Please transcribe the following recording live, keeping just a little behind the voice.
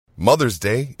Mother's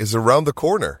Day is around the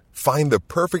corner. Find the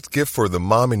perfect gift for the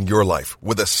mom in your life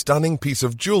with a stunning piece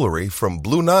of jewelry from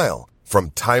Blue Nile.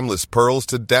 From timeless pearls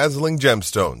to dazzling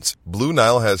gemstones, Blue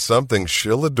Nile has something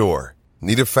she'll adore.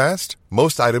 Need it fast?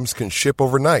 Most items can ship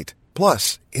overnight.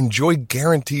 Plus, enjoy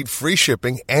guaranteed free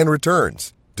shipping and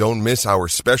returns. Don't miss our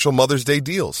special Mother's Day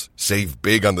deals. Save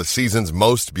big on the season's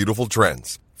most beautiful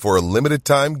trends. For a limited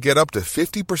time, get up to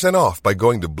 50% off by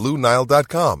going to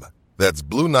BlueNile.com. That's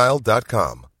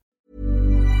BlueNile.com.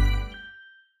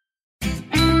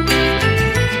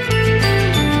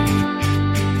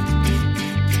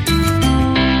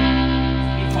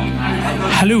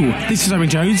 Hello, this is Owen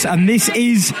Jones, and this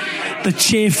is the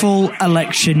Cheerful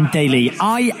Election Daily.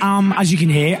 I am, as you can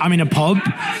hear, I'm in a pub.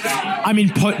 I'm in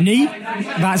Putney,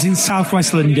 that's in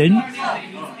southwest London.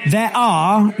 There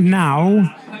are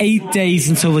now 8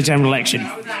 days until the general election.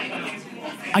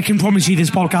 I can promise you this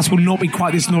podcast will not be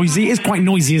quite this noisy. It's quite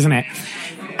noisy, isn't it?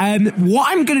 What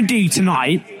I'm going to do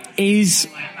tonight is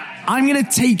I'm going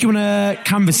to take you on a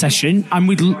canvas session.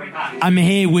 I'm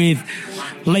here with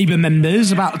Labour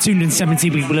members, about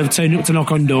 270 people have turned up to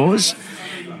knock on doors.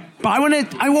 But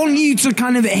I want you to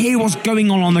kind of hear what's going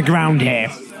on the ground here.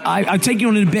 I'll take you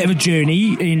on a bit of a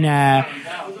journey in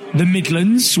the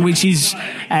Midlands, which is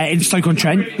in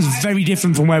Stoke-on-Trent. It's very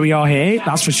different from where we are here,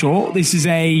 that's for sure. This is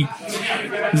a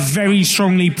very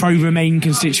strongly pro-Remain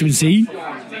constituency.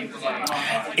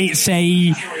 It's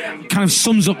a kind of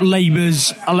sums up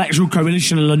Labour's electoral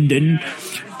coalition in London,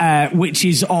 which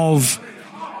is of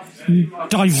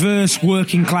diverse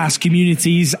working class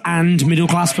communities and middle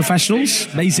class professionals,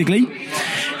 basically.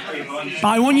 But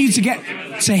I want you to get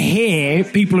to hear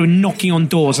people who are knocking on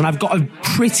doors, and I've got a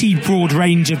pretty broad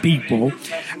range of people,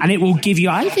 and it will give you,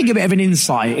 I think, a bit of an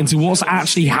insight into what's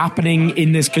actually happening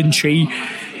in this country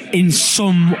in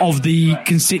some of the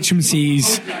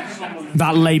constituencies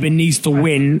that Labour needs to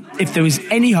win if there is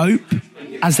any hope,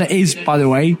 as there is, by the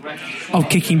way, of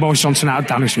kicking Boris Johnson out of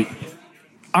Downing Street.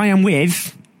 I am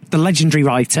with the legendary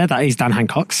writer, that is Dan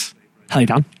Hancox. Hello,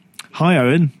 Dan. Hi,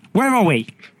 Owen. Where are we?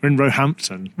 We're in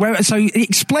Roehampton. So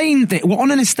explain that we're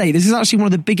on an estate. This is actually one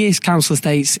of the biggest council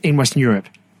estates in Western Europe.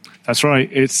 That's right.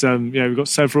 It's we've got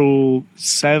several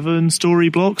 7-story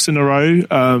blocks in a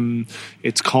row.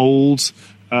 It's cold.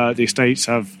 The estates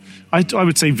have, I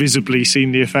would say, visibly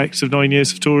seen the effects of 9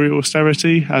 years of Tory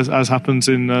austerity, as happens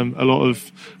in a lot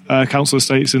of council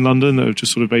estates in London that have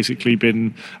just sort of basically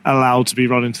been allowed to be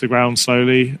run into the ground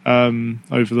slowly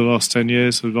over the last 10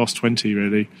 years, or the last 20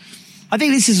 really. I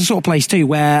think this is the sort of place too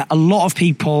where a lot of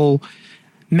people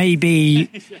maybe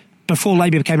before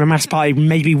Labour became a mass party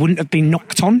maybe wouldn't have been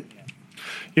knocked on.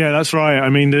 Yeah, that's right. I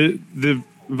mean, the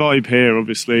vibe here,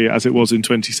 obviously, as it was in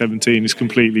 2017, is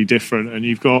completely different, and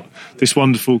you've got this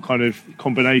wonderful kind of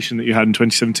combination that you had in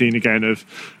 2017 again of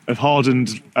hardened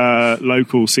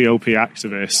local CLP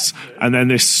activists, and then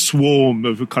this swarm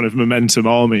of a kind of momentum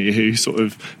army who sort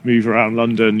of move around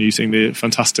London using the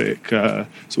fantastic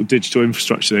sort of digital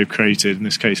infrastructure they've created, in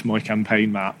this case My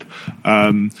Campaign Map,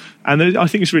 and I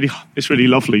think it's really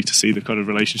lovely to see the kind of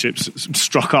relationships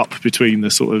struck up between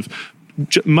the sort of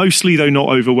mostly, though not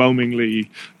overwhelmingly,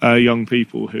 young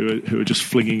people who are just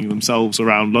flinging themselves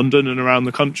around London and around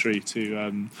the country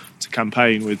to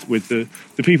campaign with the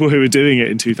people who were doing it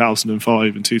in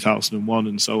 2005 and 2001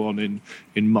 and so on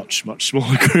in much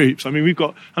smaller groups. I mean, we've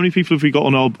got, how many people have we got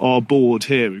on our board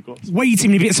here? We've got way too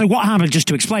many people. So what happened, just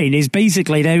to explain, is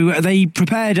basically they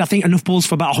prepared, I think, enough balls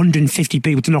for about 150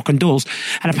 people to knock on doors,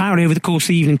 and apparently over the course of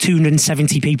the evening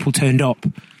 270 people turned up.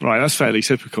 Right, that's fairly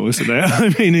typical, isn't it? I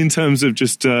mean, in terms of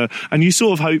just and you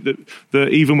sort of hope that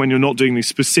even when you're not doing the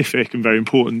specific and very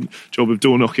important job of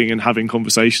door knocking and having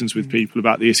conversations with people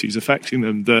about the issues affecting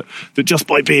them, that just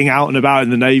by being out and about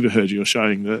in the neighbourhood, you're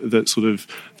showing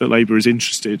that Labour is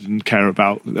interested and care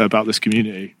about this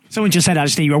community. Someone just said,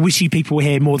 actually, I wish you people were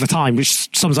here more of the time,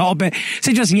 which sums it up. But it's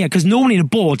interesting, yeah, because normally in a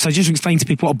board, so just to explain to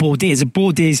people what a board is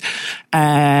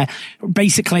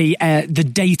basically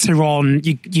the data on,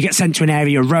 you get sent to an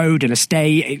area, road, an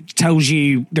estate, it tells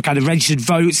you the kind of registered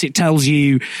votes, it tells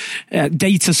you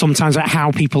data sometimes about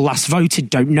how people last voted,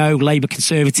 don't know, Labour,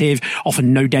 Conservative,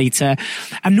 often no data.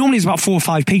 And normally it's about 4 or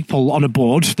 5 people on a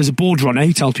board. There's a board runner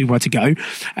who tells people where to go,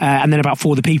 and then about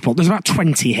 4 other people. There's about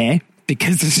 20 here,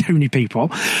 because there's so many people.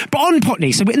 But on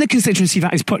Putney, so we're in the constituency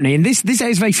that is Putney, and this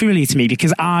area is very familiar to me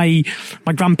because my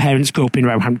grandparents grew up in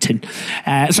Roehampton.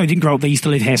 So I didn't grow up, they used to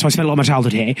live here, so I spent a lot of my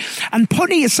childhood here. And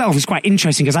Putney itself is quite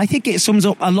interesting because I think it sums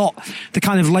up a lot the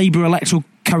kind of Labour electoral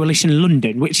coalition in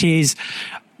London, which is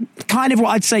kind of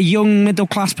what I'd say young middle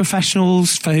class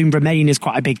professionals for whom Remain is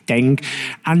quite a big thing,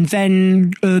 and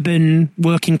then urban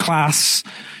working class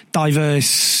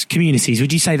diverse communities.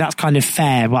 Would you say that's kind of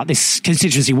fair about this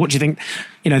constituency? What do you think,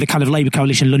 the kind of Labour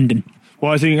coalition in London?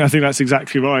 Well, I think that's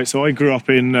exactly right. So I grew up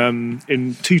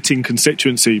in Tooting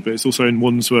constituency, but it's also in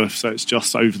Wandsworth, so it's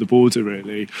just over the border,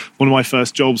 really. One of my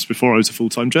first jobs before I was a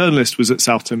full-time journalist was at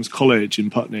South Thames College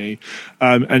in Putney,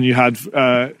 and you had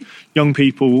young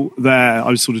people there. I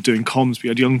was sort of doing comms, but you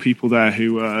had young people there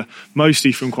who were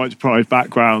mostly from quite deprived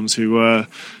backgrounds, who were,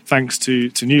 thanks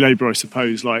to New Labour, I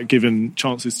suppose, like given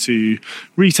chances to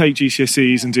retake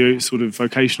GCSEs and do sort of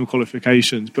vocational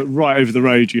qualifications. But right over the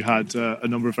road, you had a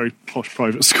number of very posh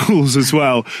private schools as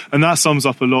well, and that sums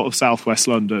up a lot of southwest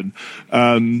London.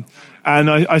 And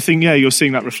I think, you're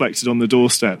seeing that reflected on the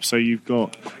doorstep. So you've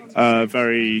got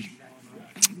exactly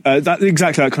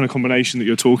that kind of combination that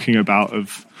you're talking about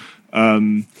of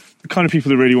the kind of people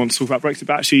that really want to talk about Brexit.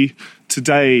 But actually,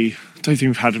 today, I don't think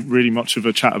we've had really much of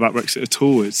a chat about Brexit at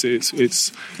all. It's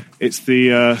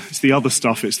the other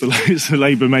stuff. It's the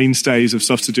Labour mainstays of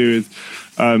stuff to do with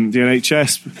the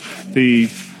NHS, the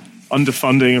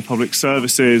underfunding of public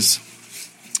services,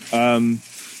 and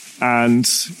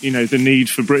the need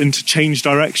for Britain to change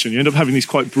direction. You end up having these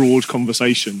quite broad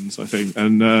conversations, I think,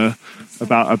 and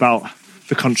about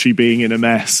the country being in a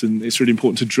mess, and it's really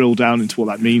important to drill down into what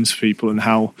that means for people and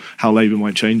how Labour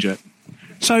might change it.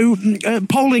 So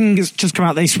polling has just come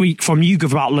out this week from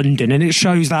YouGov about London, and it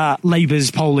shows that Labour's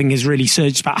polling has really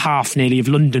surged. About half nearly of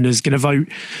Londoners going to vote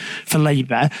for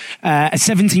Labour. A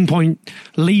 17-point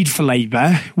lead for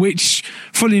Labour, which,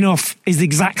 funnily enough, is the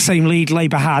exact same lead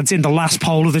Labour had in the last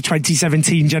poll of the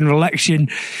 2017 general election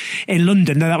in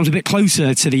London, though that was a bit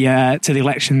closer to the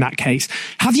election in that case.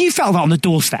 Have you felt that on the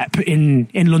doorstep in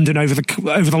London over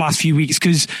the last few weeks?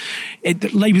 Because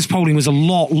Labour's polling was a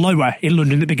lot lower in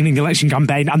London at the beginning of the election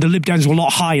campaign, and the Lib Dems were a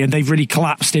lot higher, and they've really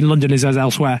collapsed in London as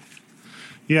elsewhere.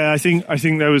 Yeah, I think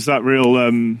there was that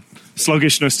real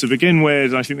sluggishness to begin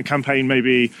with. I think the campaign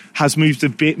maybe has moved a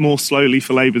bit more slowly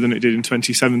for Labour than it did in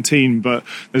 2017, but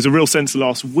there's a real sense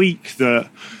last week that,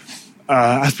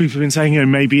 as people have been saying,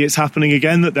 maybe it's happening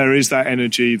again, that there is that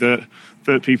energy, that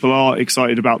people are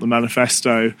excited about the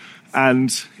manifesto.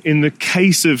 And in the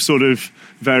case of sort of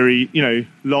very,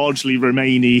 largely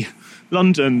Remainy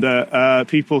London, that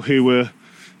people who were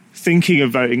thinking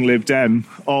of voting Lib Dem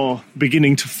are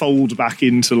beginning to fold back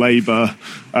into Labour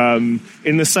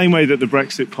in the same way that the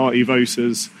Brexit Party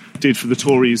voters did for the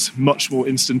Tories much more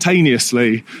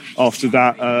instantaneously after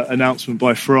that announcement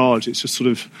by Farage. It's just sort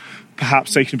of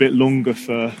perhaps taken a bit longer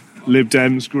for Lib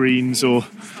Dems, Greens or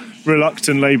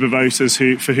reluctant Labour voters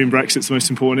for whom Brexit's the most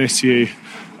important issue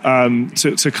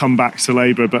to come back to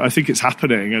Labour. But I think it's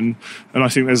happening, and I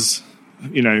think there's,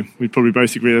 we probably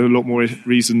both agree there are a lot more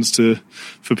reasons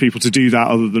for people to do that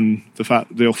other than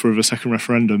the offer of a second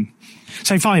referendum.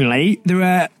 So finally,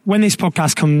 when this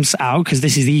podcast comes out, because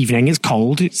this is the evening, it's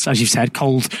cold. It's, as you've said,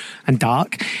 cold and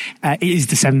dark. It is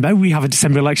December. We have a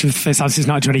December election for the first time since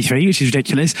 1923, which is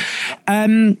ridiculous.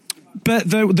 But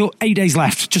the 8 days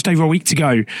left, just over a week to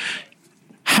go.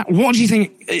 What do you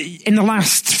think, in the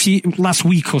last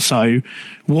week or so,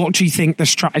 what do you think the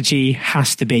strategy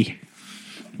has to be?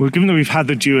 Well, given that we've had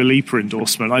the Dua Lipa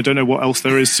endorsement, I don't know what else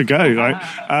there is to go, right?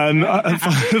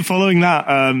 Following that,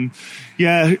 go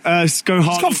hard. It's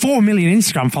got 4 million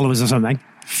Instagram followers or something.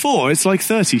 4? It's like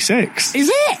 36. Is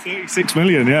it? 36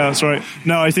 million, yeah, that's right.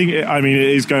 No, I think, it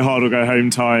is go hard or go home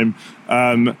time.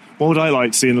 What would I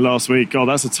like to see in the last week? God,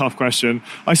 that's a tough question.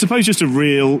 I suppose just a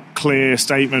real clear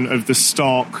statement of the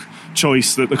stark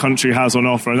choice that the country has on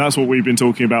offer, and that's what we've been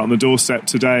talking about on the doorstep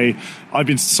today. I've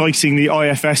been citing the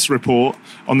IFS report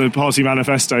on the party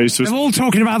manifestos. They're all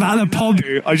talking about that at the pub.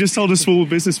 I just told a small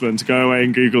businessman to go away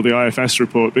and Google the IFS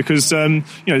report, because the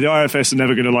IFS are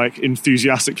never going to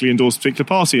enthusiastically endorse a particular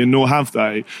party, and nor have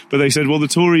they. But they said, well, the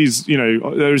Tories,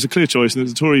 there is a clear choice, and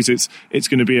the Tories, it's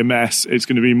going to be a mess. It's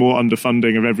going to be more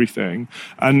underfunding of everything.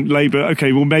 And Labour,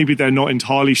 okay, well, maybe they're not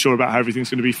entirely sure about how everything's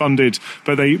going to be funded,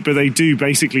 but they do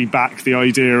basically back the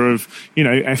idea of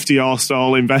FDR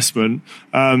style investment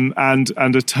and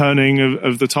a turning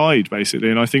of the tide, basically.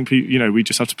 And I think we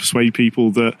just have to persuade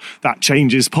people that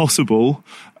change is possible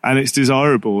and it's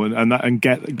desirable, and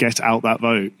get out that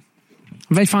vote.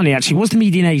 Very finally, actually, what's the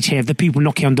median age here of the people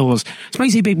knocking on doors? It's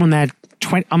mostly people in their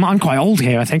 20s. I'm quite old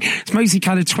here, I think. It's mostly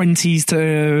kind of 20s to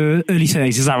early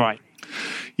 30s. Is that right?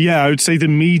 Yeah, I would say the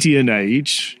median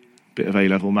age, bit of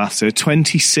A-level maths here,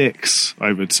 26,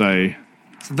 I would say.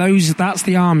 That's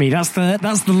the army. That's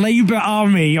the Labour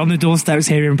army on the doorsteps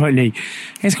here in Putney.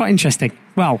 It's quite interesting.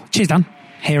 Well, cheers, Dan.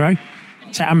 Hero.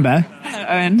 So Amber. Hello,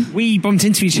 Owen. We bumped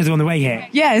into each other on the way here.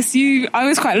 Yes, I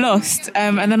was quite lost,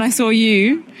 and then I saw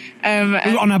you. We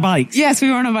were on our bikes. Yes, we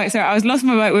were on our bikes. So I was lost on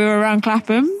my bike. We were around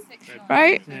Clapham,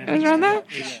 right? It was around there.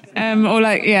 Or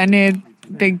like, near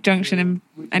Big Junction.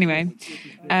 Anyway.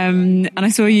 And I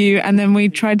saw you, and then we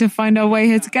tried to find our way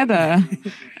here together.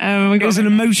 It was an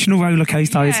emotional roller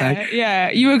coaster, I would say. Yeah,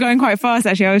 you were going quite fast,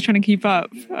 actually. I was trying to keep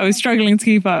up. I was struggling to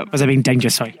keep up. Was I being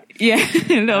dangerous? Sorry. Yeah,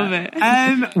 a little bit.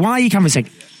 Why are you canvassing?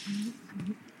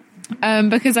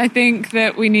 Because I think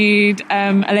that we need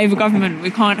a Labour government.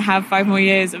 We can't have 5 more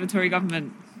years of a Tory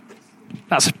government.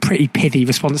 That's a pretty pithy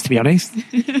response, to be honest.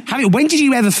 When's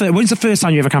the first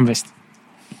time you ever canvassed?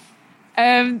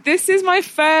 This is my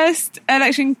first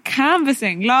election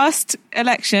canvassing. Last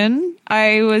election,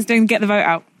 I was doing Get the Vote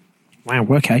Out. Wow,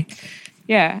 okay.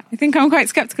 Yeah, I think I'm quite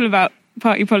sceptical about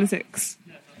party politics.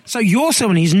 So you're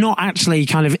someone who's not actually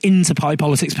kind of into party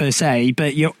politics per se,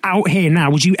 but you're out here now.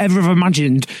 Would you ever have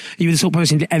imagined you were the sort of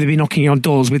person to ever be knocking on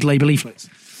doors with Labour leaflets?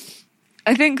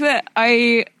 I think that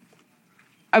I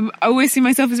always see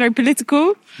myself as very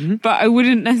political, but I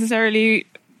wouldn't necessarily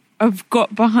have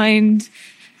got behind...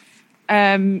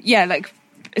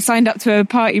 signed up to a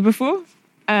party before.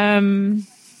 But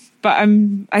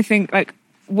I think like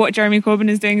what Jeremy Corbyn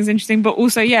is doing is interesting, but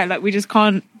also, we just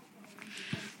can't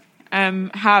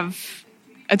have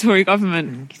a Tory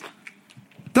government.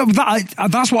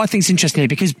 That's what I think is interesting here,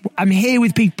 because I'm here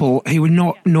with people who are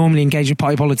not normally engaged with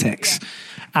party politics,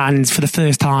 and for the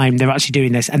first time they're actually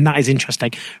doing this, and that is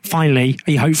interesting. Finally,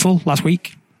 are you hopeful last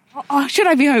week? Oh, should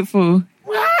I be hopeful?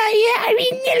 Well, yeah, I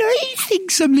mean,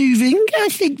 things are moving. I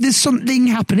think there's something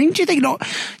happening. Do you think not?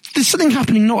 There's something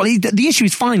happening. Not the issue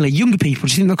is finally younger people.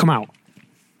 Do you think they'll come out?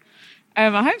 I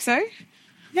hope so.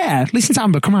 Yeah, listen to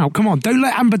Amber. Come out. Come on. Don't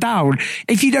let Amber down.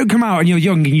 If you don't come out and you're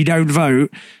young and you don't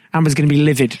vote, Amber's going to be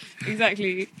livid.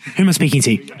 Exactly. Who am I speaking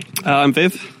to? I'm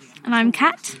Viv. And I'm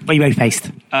Kat. Where are you both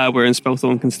based? We're in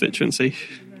Spelthorne constituency.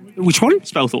 Which one?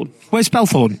 Spelthorne. Where's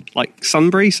Spelthorne? Like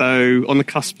Sunbury, so on the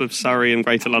cusp of Surrey and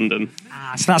Greater London.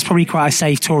 So that's probably quite a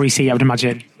safe Tory seat, I would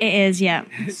imagine. It is, yeah.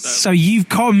 So you've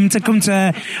come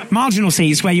to marginal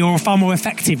seats where you're far more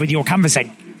effective with your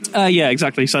canvassing. Yeah,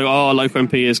 exactly. So our local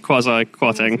MP is Kwasi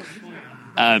Kwarteng.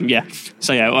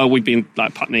 We've been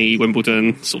like Putney,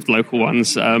 Wimbledon, sort of local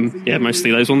ones.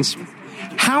 Mostly those ones.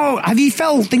 How have you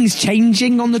felt things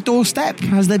changing on the doorstep?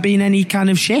 Has there been any kind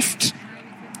of shift?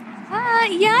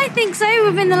 Yeah, I think so.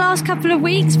 Within the last couple of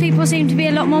weeks, people seem to be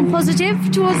a lot more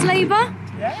positive towards Labour.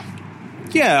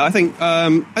 Yeah, I think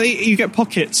you get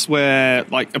pockets where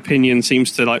like opinion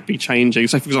seems to like be changing.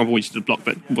 So, for example, we did a block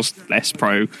that was less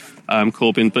pro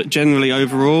Corbyn, but generally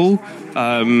overall,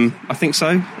 I think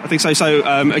so.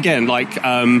 So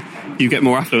you get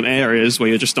more affluent areas where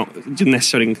you're just not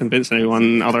necessarily convincing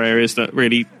anyone. Other areas that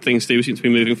really things do seem to be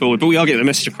moving forward. But we are getting the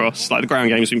message across. Like the ground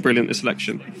game has been brilliant this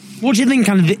election. What do you think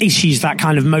kind of the issues that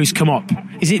kind of most come up?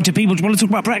 Do people want to talk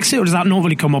about Brexit, or does that not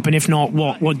really come up? And if not,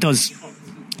 what does?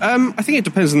 I think it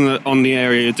depends on the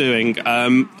area you're doing.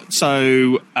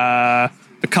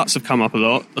 The cuts have come up a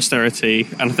lot, austerity,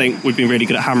 and I think we've been really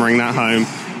good at hammering that home.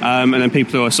 And then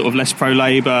people who are sort of less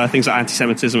pro-Labour, things like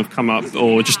anti-Semitism have come up,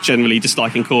 or just generally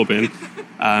disliking Corbyn.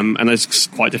 And that's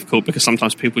quite difficult because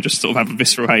sometimes people just sort of have a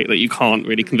visceral hate that you can't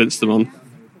really convince them on.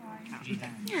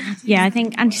 Yeah, I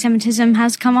think anti-Semitism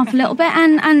has come up a little bit,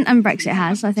 and Brexit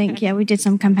has. I think, we did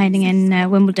some campaigning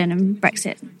in Wimbledon, and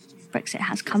Brexit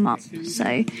has come up. So,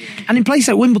 and in places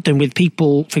like Wimbledon, with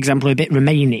people, for example, a bit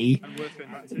Remainy,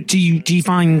 do you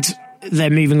find they're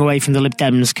moving away from the Lib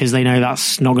Dems because they know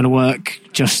that's not going to work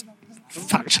just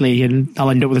factually, and they'll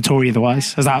end up with a Tory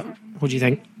otherwise? What do you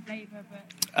think?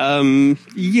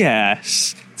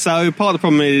 Yes. So part of the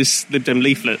problem is Lib Dem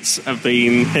leaflets have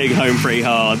been hitting home pretty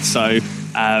hard. So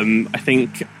I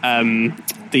think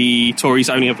the Tories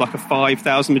only have like a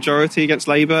 5,000 majority against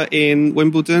Labour in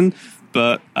Wimbledon.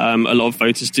 But a lot of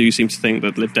voters do seem to think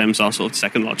that Lib Dems are sort of the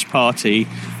second largest party.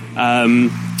 Although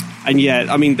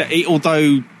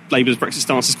Labour's Brexit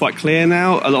stance is quite clear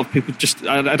now, a lot of people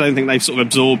I don't think they've sort of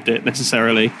absorbed it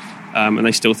necessarily. And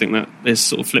they still think that there's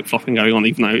sort of flip-flopping going on,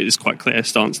 even though it is quite clear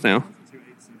stance now.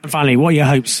 And finally, what are your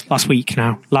hopes last week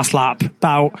now? Last lap,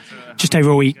 about just over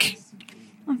a week.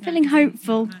 I'm feeling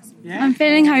hopeful. Yeah? I'm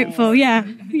feeling hopeful, yeah.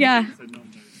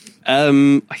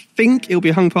 I think it'll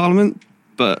be a hung parliament,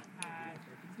 but...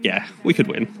 yeah, we could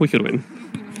win.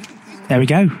 There we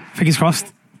go. Fingers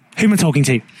crossed. Who am I talking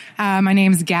to? My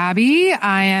name's Gabby.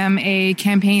 I am a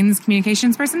campaigns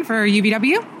communications person for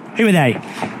UVW. Who are they?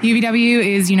 UVW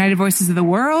is United Voices of the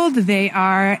World. They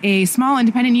are a small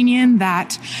independent union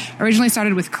that originally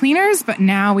started with cleaners, but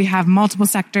now we have multiple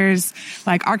sectors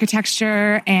like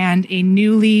architecture and a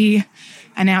newly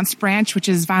announced branch, which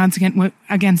is violence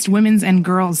against women's and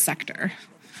girls sector.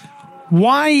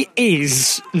 why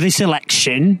is this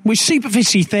election, which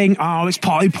superficially think, oh, it's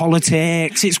party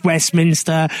politics, it's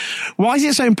Westminster, why is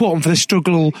it so important for the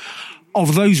struggle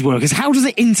of those workers? How does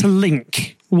it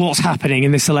interlink what's happening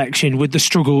in this election with the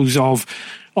struggles of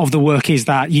the workers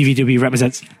that UVW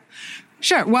represents?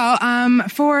 Sure. Well,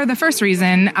 for the first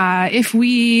reason, if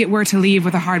we were to leave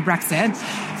with a hard Brexit,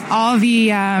 all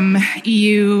the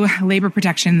EU labour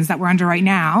protections that we're under right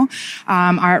now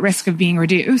are at risk of being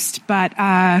reduced. But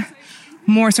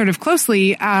more sort of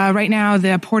closely, right now,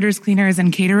 the porters, cleaners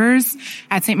and caterers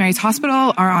at St. Mary's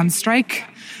Hospital are on strike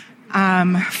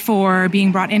for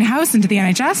being brought in-house into the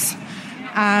NHS.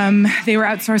 They were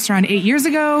outsourced around 8 years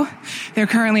ago. They're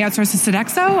currently outsourced to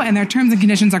Sodexo, and their terms and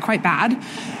conditions are quite bad.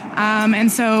 And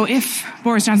so if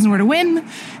Boris Johnson were to win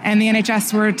and the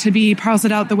NHS were to be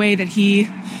parceled out the way that he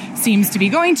seems to be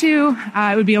going to,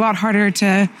 it would be a lot harder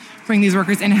to bring these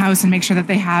workers in-house and make sure that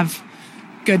they have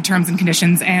good terms and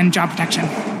conditions and job protection.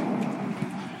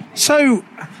 So,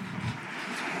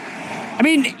 I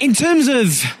mean, in terms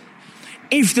of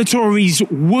if the Tories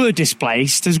were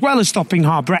displaced, as well as stopping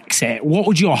hard Brexit, what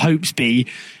would your hopes be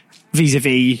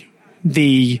vis-a-vis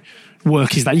the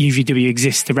workers that UVW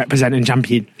exists to represent and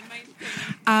champion?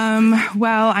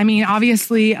 Well, I mean,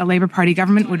 obviously a Labour Party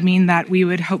government would mean that we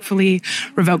would hopefully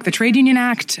revoke the Trade Union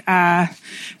Act that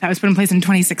was put in place in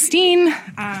 2016.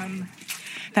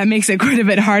 That makes it quite a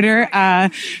bit harder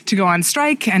to go on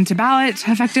strike and to ballot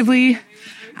effectively.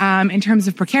 In terms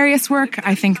of precarious work,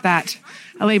 I think that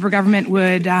a Labour government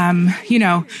would,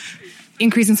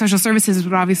 increasing social services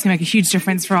would obviously make a huge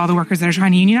difference for all the workers that are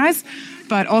trying to unionize.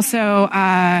 But also,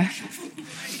 I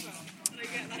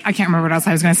can't remember what else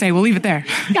I was going to say. We'll leave it there.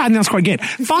 Yeah, I think that's quite good.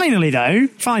 Finally,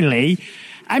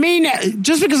 I mean,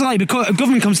 just because a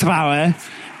government comes to power,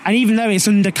 and even though it's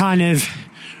under kind of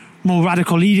more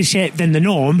radical leadership than the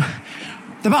norm,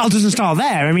 the battle doesn't start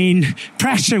there. I mean,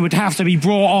 pressure would have to be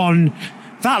brought on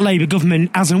that Labour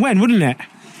government as and when, wouldn't it?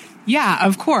 Yeah,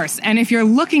 of course. And if you're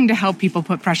looking to help people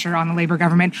put pressure on the Labour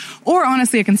government, or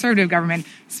honestly a Conservative government,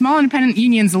 small independent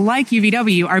unions like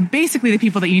UVW are basically the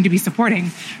people that you need to be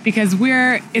supporting, because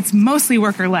it's mostly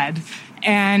worker-led.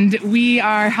 And we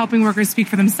are helping workers speak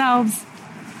for themselves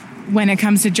when it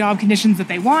comes to job conditions that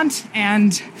they want.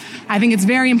 And I think it's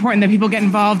very important that people get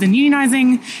involved in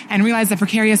unionizing and realize that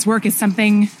precarious work is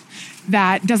something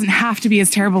that doesn't have to be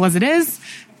as terrible as it is.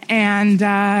 And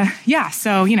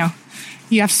so,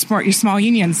 you have to support your small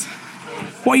unions.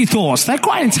 What are your thoughts? They're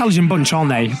quite an intelligent bunch, aren't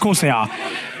they? Of course they are.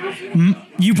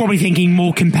 You're probably thinking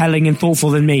more compelling and thoughtful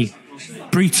than me.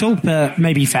 Brutal, but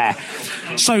maybe fair.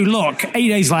 So look, 8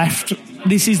 days left.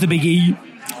 This is the biggie.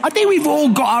 I think we've all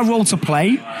got our role to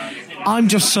play. I'm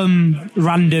just some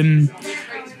random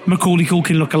Macaulay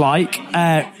Culkin lookalike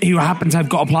who happen to have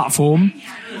got a platform.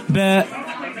 But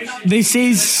this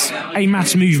is a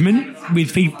mass movement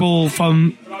with people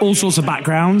from all sorts of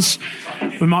backgrounds.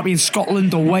 We might be in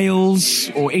Scotland or Wales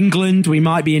or England. We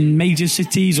might be in major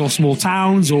cities or small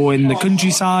towns or in the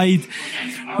countryside.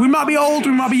 We might be old,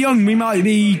 we might be young, we might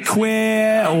be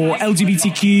queer or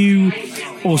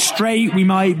LGBTQ or straight. We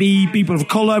might be people of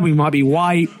colour, we might be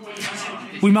white.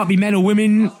 We might be men or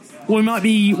women. We might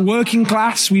be working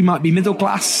class, we might be middle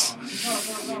class.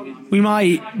 We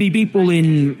might be people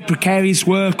in precarious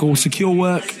work or secure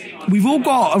work. We've all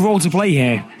got a role to play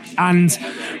here. And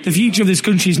the future of this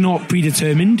country is not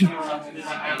predetermined.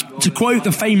 To quote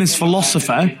the famous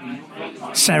philosopher,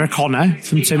 Sarah Connor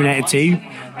from Terminator 2,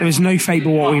 there is no fate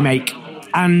but what we make.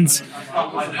 And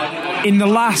in the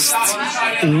last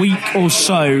week or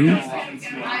so,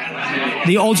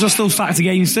 the odds are still stacked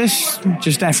against us,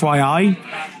 just FYI,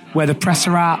 where the press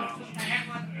are at.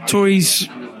 Tories,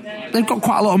 they've got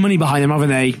quite a lot of money behind them, haven't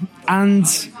they? And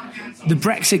the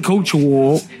Brexit culture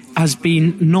war has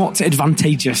been not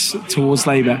advantageous towards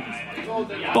Labour.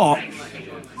 But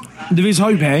there is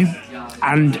hope here,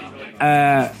 and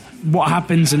what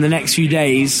happens in the next few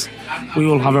days, we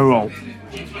will have a role.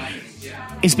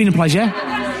 It's been a pleasure,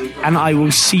 and I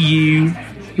will see you,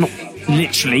 not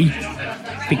literally,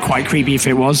 be quite creepy if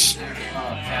it was,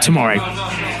 tomorrow.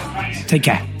 Take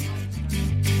care.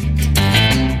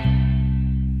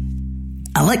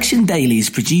 Election Daily is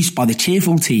produced by the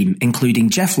Cheerful team, including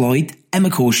Jeff Lloyd, Emma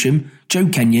Corsham, Joe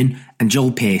Kenyon and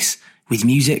Joel Pearce, with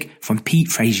music from Pete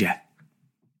Frazier.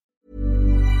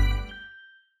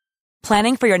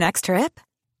 Planning for your next trip?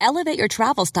 Elevate your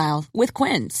travel style with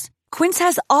Quince. Quince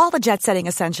has all the jet-setting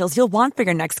essentials you'll want for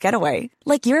your next getaway,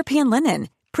 like European linen,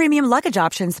 premium luggage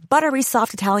options, buttery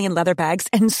soft Italian leather bags,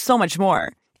 and so much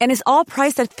more. And is all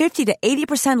priced at 50 to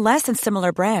 80% less than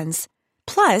similar brands.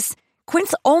 Plus,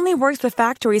 Quince only works with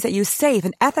factories that use safe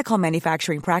and ethical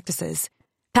manufacturing practices.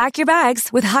 Pack your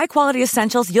bags with high-quality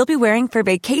essentials you'll be wearing for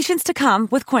vacations to come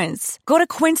with Quince. Go to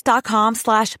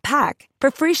quince.com/pack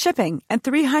for free shipping and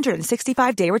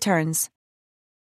 365-day returns.